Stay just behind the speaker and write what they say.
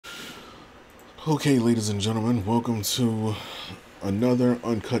Okay, ladies and gentlemen, welcome to another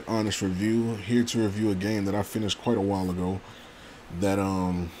Uncut Honest review. Here to review a game that I finished quite a while ago that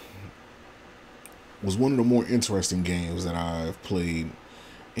was one of the more interesting games that I've played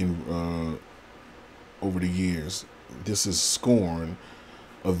in over the years. This is SCORN,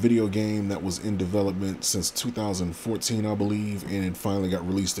 a video game that was in development since 2014, I believe, and it finally got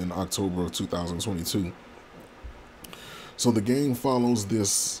released in October of 2022. So the game follows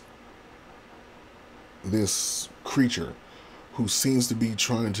this creature who seems to be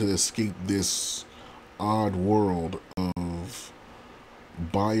trying to escape this odd world of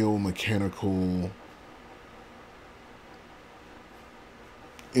biomechanical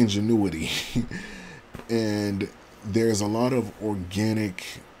ingenuity. And there's a lot of organic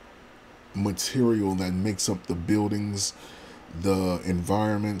material that makes up the buildings, the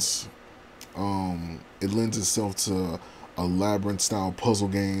environments. It lends itself to a labyrinth style puzzle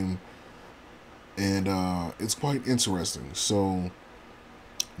game, and it's quite interesting. So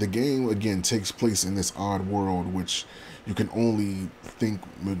the game again takes place in this odd world, which you can only think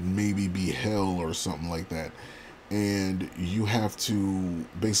would maybe be hell or something like that, and you have to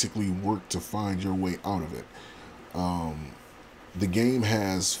basically work to find your way out of it. The game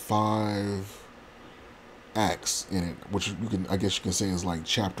has 5 acts in it, which I guess you can say is like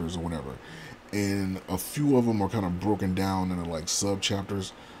chapters or whatever, and a few of them are kind of broken down into like sub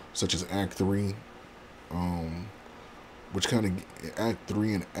chapters, such as Act 3, which kind of Act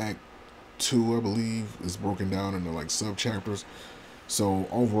 3 and Act 2, I believe, is broken down into like sub chapters. So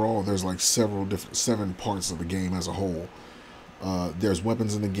overall, there's like 7 parts of the game as a whole. There's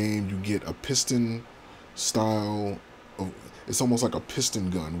weapons in the game. You get a piston style of, it's almost like a piston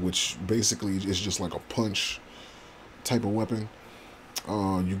gun, which basically is just like a punch type of weapon.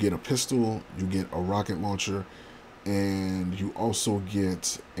 You get a pistol, you get a rocket launcher, and you also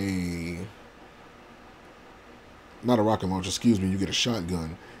get not a rocket launcher, excuse me, you get a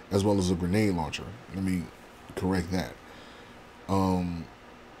shotgun as well as a grenade launcher. Let me correct that.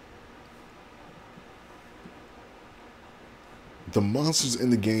 The monsters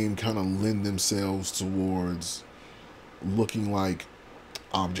in the game kind of lend themselves towards looking like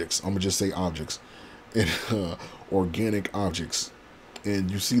objects. I'm gonna just say objects, and organic objects,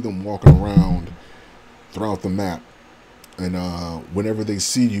 and you see them walking around throughout the map. And whenever they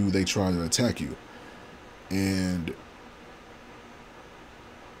see you, they try to attack you, and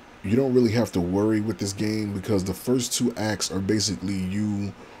you don't really have to worry with this game because the first 2 acts are basically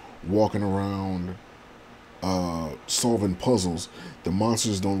you walking around solving puzzles. The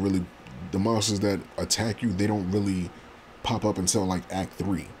monsters that attack you, they don't really pop up until like Act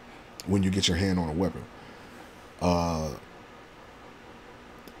 3 when you get your hand on a weapon.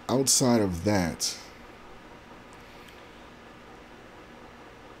 Outside of that,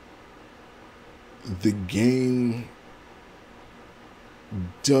 the game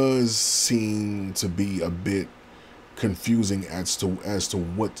does seem to be a bit confusing as to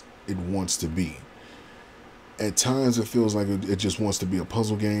what it wants to be. At times it feels like it just wants to be a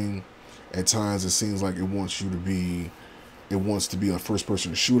puzzle game. At times it seems like it wants to be a first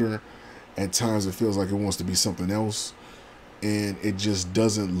person shooter. At times it feels like it wants to be something else, and it just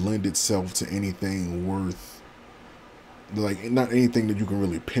doesn't lend itself to anything worth, like, not anything that you can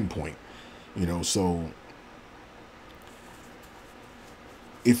really pinpoint, so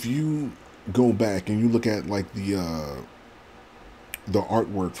if you go back and you look at like the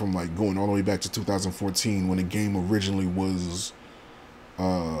artwork from like going all the way back to 2014 when the game originally was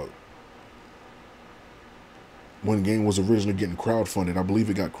when the game was originally getting crowdfunded. I believe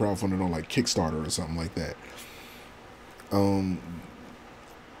it got crowdfunded on like Kickstarter or something like that.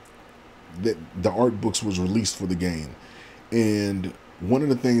 That the art books was released for the game, and one of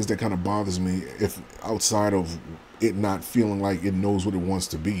the things that kind of bothers me, if outside of it not feeling like it knows what it wants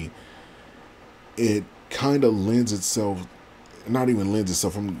to be, it kind of lends itself, not even lends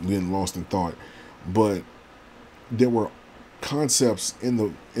itself, I'm getting lost in thought, but there were concepts in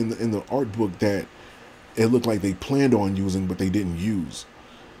the art book that it looked like they planned on using but they didn't use.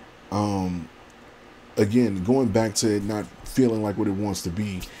 Again, going back to it not feeling like what it wants to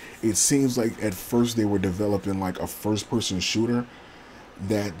be, it seems like at first they were developing like a first person shooter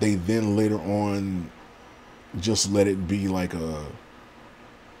that they then later on just let it be like for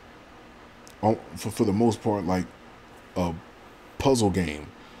the most part, like a puzzle game.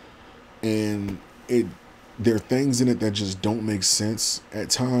 And there are things in it that just don't make sense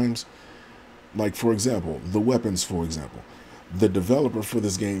at times. Like, for example, the weapons, for example. The developer for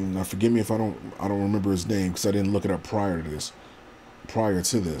this game, now forgive me if I don't remember his name because I didn't look it up prior to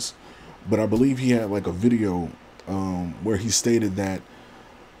this, but I believe he had like a video where he stated that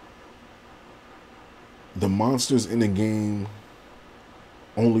the monsters in the game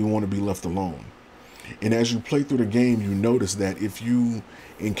only want to be left alone. And as you play through the game, you notice that if you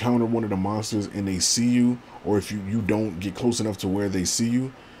encounter one of the monsters and they see you, or if you don't get close enough to where they see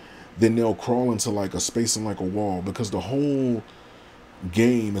you, then they'll crawl into like a space and like a wall, because the whole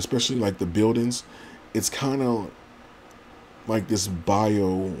game, especially like the buildings, it's kind of like this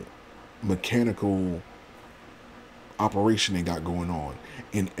biomechanical operation they got going on,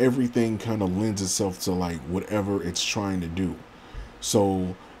 and everything kind of lends itself to like whatever it's trying to do.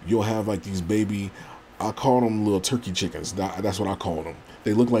 So you'll have like these baby, I call them little turkey chickens. That's what I call them.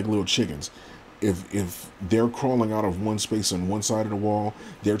 They look like little chickens. If they're crawling out of one space on one side of the wall,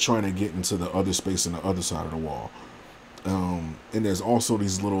 they're trying to get into the other space on the other side of the wall. And there's also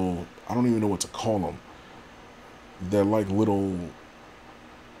these little, I don't even know what to call them. They're like little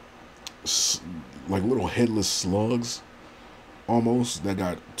headless slugs almost, that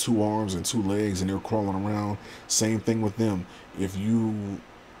got 2 arms and 2 legs, and they're crawling around. Same thing with them. If you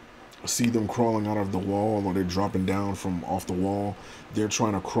see them crawling out of the wall, or they're dropping down from off the wall, they're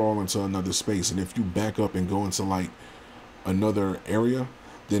trying to crawl into another space. And if you back up and go into like another area,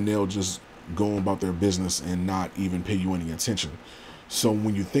 then they'll just go about their business and not even pay you any attention. So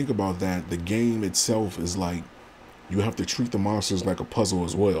when you think about that, the game itself is like, you have to treat the monsters like a puzzle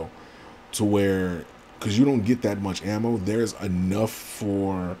as well, to where, because you don't get that much ammo, there's enough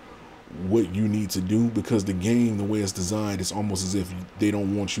for what you need to do, because the game, the way it's designed, it's almost as if they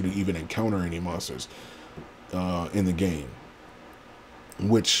don't want you to even encounter any monsters in the game,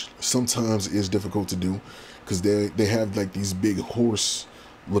 which sometimes is difficult to do, because they have like these big horse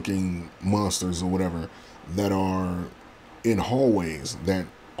looking monsters or whatever that are in hallways that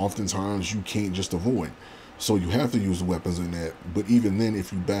oftentimes you can't just avoid. So you have to use weapons in that. But even then,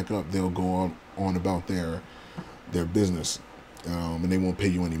 if you back up, they'll go on about their business, and they won't pay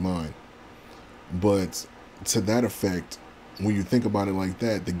you any mind. But to that effect, when you think about it like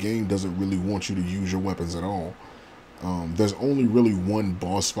that, the game doesn't really want you to use your weapons at all. There's only really one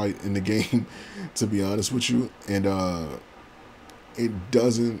boss fight in the game, to be honest with you, and it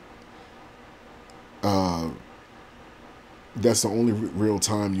doesn't. That's the only real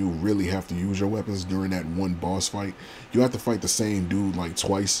time you really have to use your weapons, during that one boss fight. You have to fight the same dude like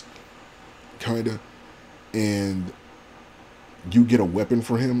twice, kinda, and you get a weapon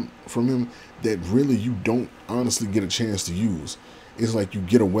from him that really you don't honestly get a chance to use. It's like you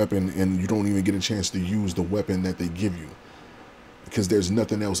get a weapon and you don't even get a chance to use the weapon that they give you, because there's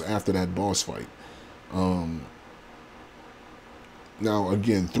nothing else after that boss fight. Now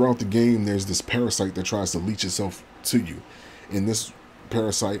again, throughout the game, there's this parasite that tries to leech itself to you, and this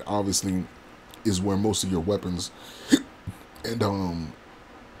parasite obviously is where most of your weapons and are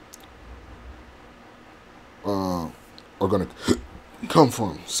gonna come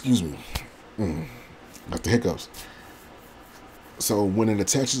from. Excuse me, got the hiccups. So when it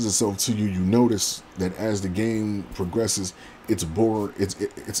attaches itself to you, you notice that as the game progresses, it's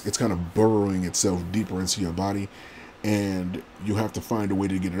kind of burrowing itself deeper into your body, and you have to find a way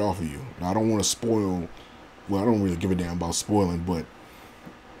to get it off of you. Now I don't want to spoil. Well, I don't really give a damn about spoiling, but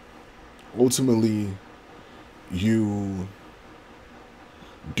ultimately, you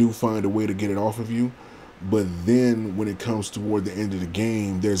do find a way to get it off of you. But then when it comes toward the end of the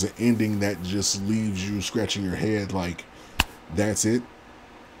game, there's an ending that just leaves you scratching your head like, that's it.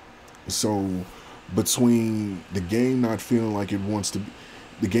 So between the game not feeling like it wants to be,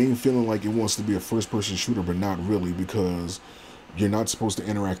 the game feeling like it wants to be a first-person shooter, but not really, because you're not supposed to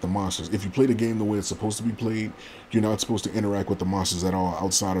interact with the monsters. If you play the game the way it's supposed to be played, you're not supposed to interact with the monsters at all,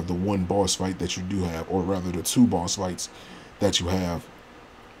 outside of the one boss fight that you do have, or rather the 2 boss fights that you have.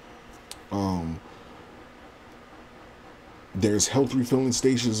 There's health refilling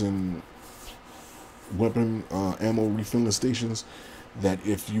stations and weapon ammo refilling stations that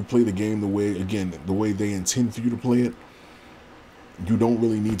if you play the game the way they intend for you to play it, you don't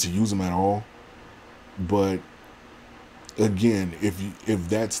really need to use them at all. But again, if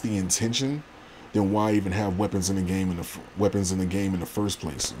that's the intention, then why even have weapons in the game in the first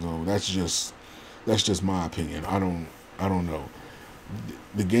place? So that's just my opinion. I don't know.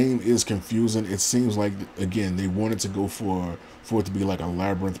 The game is confusing. It seems like, again, they wanted to go for it to be like a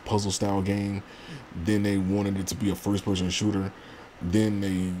labyrinth puzzle style game. Then they wanted it to be a first person shooter. Then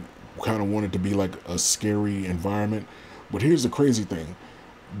they kind of wanted to be like a scary environment. But here's the crazy thing.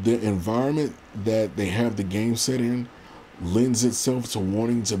 The environment that they have the game set in lends itself to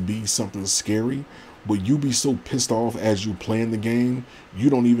wanting to be something scary, but you be so pissed off as you playing the game, you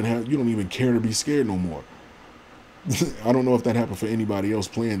don't even care to be scared no more. I don't know if that happened for anybody else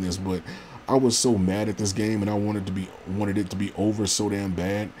playing this, but I was so mad at this game, and I wanted it to be over so damn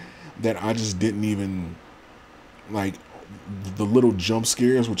bad that I just didn't even Like the little jump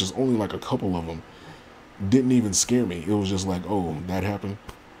scares, which is only like a couple of them, didn't even scare me. It was just like, oh, that happened,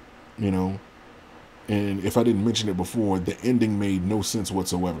 you know. And if I didn't mention it before, the ending made no sense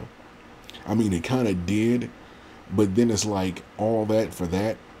whatsoever. I mean, it kind of did, but then it's like all that for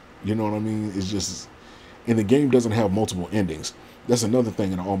that. You know what I mean? It's just, and the game doesn't have multiple endings. That's another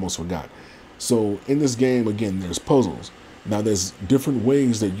thing that I almost forgot. So in this game, again, there's puzzles. Now there's different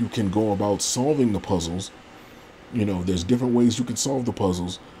ways that you can go about solving the puzzles. You know, there's different ways you can solve the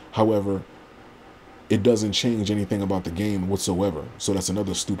puzzles. However, it doesn't change anything about the game whatsoever. So that's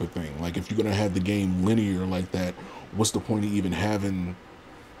another stupid thing. Like, if you're going to have the game linear like that, what's the point of even having,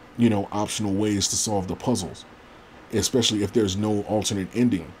 you know, optional ways to solve the puzzles? Especially if there's no alternate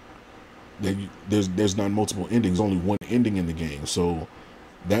ending. There's not multiple endings, only one ending in the game. So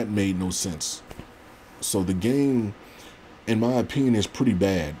that made no sense. So the game, in my opinion, is pretty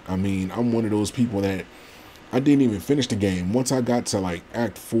bad. I mean, I'm one of those people that I didn't even finish the game. Once I got to like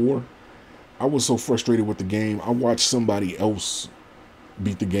Act 4, I was so frustrated with the game. I watched somebody else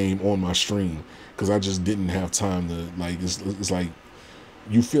beat the game on my stream because I just didn't have time to, like, it's like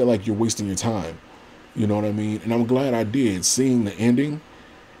you feel like you're wasting your time. You know what I mean? And I'm glad I did. Seeing the ending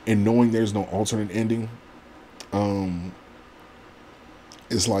and knowing there's no alternate ending,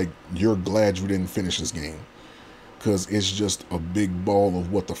 it's like you're glad you didn't finish this game because it's just a big ball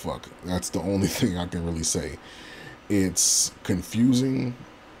of what the fuck. That's the only thing I can really say. It's confusing,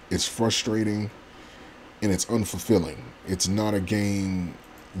 it's frustrating, and it's unfulfilling. It's not a game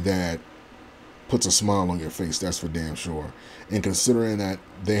that puts a smile on your face, that's for damn sure. And considering that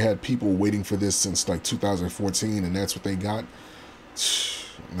they had people waiting for this since like 2014 and that's what they got,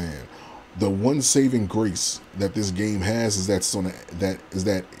 man. The one saving grace that this game has is that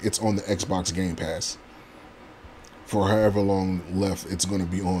it's on the Xbox Game Pass. For however long left it's going to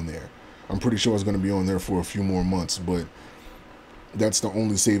be on there. I'm pretty sure it's going to be on there for a few more months, but that's the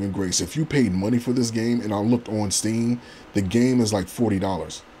only saving grace. If you paid money for this game, and I looked on Steam, the game is like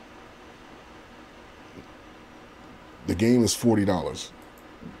 $40. The game is $40.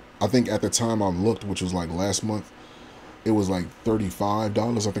 I think at the time I looked, which was like last month, it was like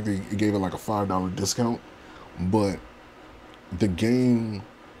 $35. I think they gave it like a $5 discount. But the game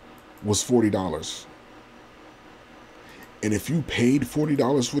was $40. And if you paid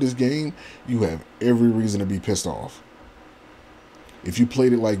 $40 for this game, you have every reason to be pissed off. If you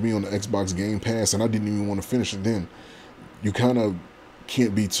played it like me on the Xbox Game Pass, and I didn't even want to finish it then, you kind of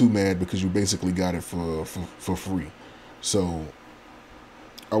can't be too mad because you basically got it for free. So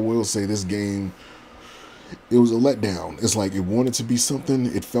I will say this game, it was a letdown. It's like it wanted to be something,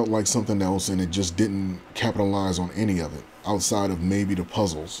 it felt like something else, and it just didn't capitalize on any of it outside of maybe the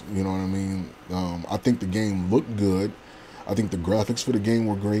puzzles. You know what I mean? I think the game looked good. I think the graphics for the game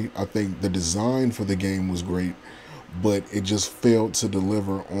were great. I think the design for the game was great, but it just failed to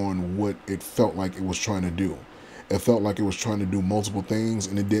deliver on what it felt like it was trying to do. It felt like it was trying to do multiple things,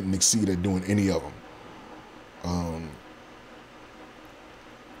 and it didn't exceed at doing any of them.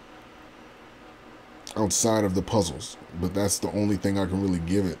 Outside of the puzzles, but that's the only thing I can really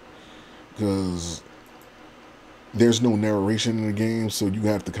give it, because there's no narration in the game, so you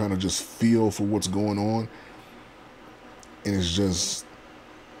have to kind of just feel for what's going on. And it's just,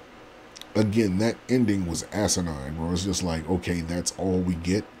 again, that ending was asinine, bro. It's just like, okay, that's all we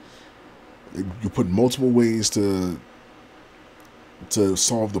get. You put multiple ways to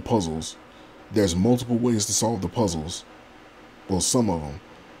solve the puzzles. There's multiple ways to solve the puzzles. Well, some of them.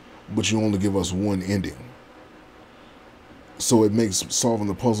 But you only give us one ending. So it makes solving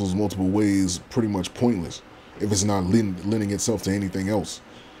the puzzles multiple ways pretty much pointless if it's not lending itself to anything else.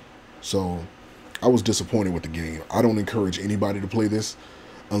 So I was disappointed with the game. I don't encourage anybody to play this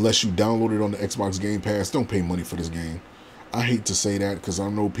unless you download it on the Xbox Game Pass. Don't pay money for this game. I hate to say that because I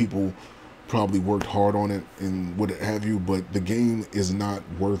know people probably worked hard on it and what have you, but the game is not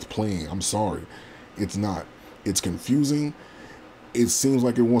worth playing. I'm sorry. It's not. It's confusing. It seems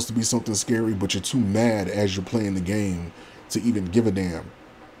like it wants to be something scary, but you're too mad as you're playing the game to even give a damn.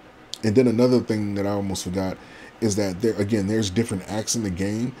 And then another thing that I almost forgot is that there's different acts in the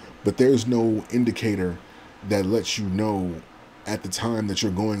game, but there's no indicator that lets you know at the time that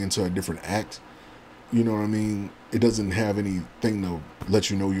you're going into a different act. You know what I mean? It doesn't have anything to let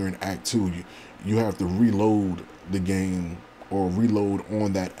you know you're in Act 2. You have to reload the game or reload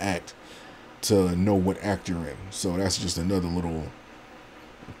on that act to know what act you're in. So that's just another little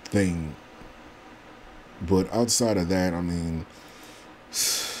thing. But outside of that, I mean,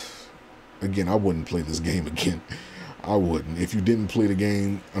 again, I wouldn't play this game again. I wouldn't. If you didn't play the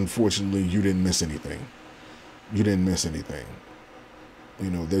game, unfortunately, you didn't miss anything. You didn't miss anything. You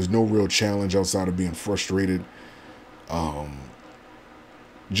know, there's no real challenge outside of being frustrated.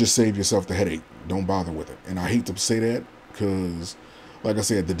 Just save yourself the headache. Don't bother with it. And I hate to say that because, like I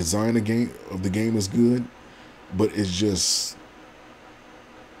said, the design of the game is good, but it's just,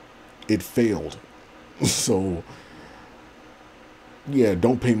 it failed. So yeah,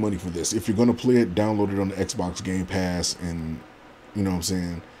 don't pay money for this. If you're gonna play it, download it on the Xbox Game Pass, and you know what I'm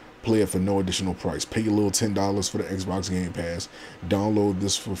saying, play it for no additional price. Pay a little $10 for the Xbox Game Pass, download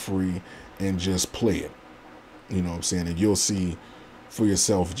this for free, and just play it. You know what I'm saying, and you'll see for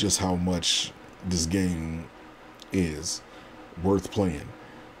yourself just how much this game is worth playing.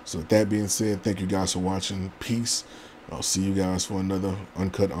 So with that being said, thank you guys for watching. Peace. I'll see you guys for another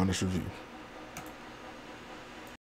Uncut Honest review.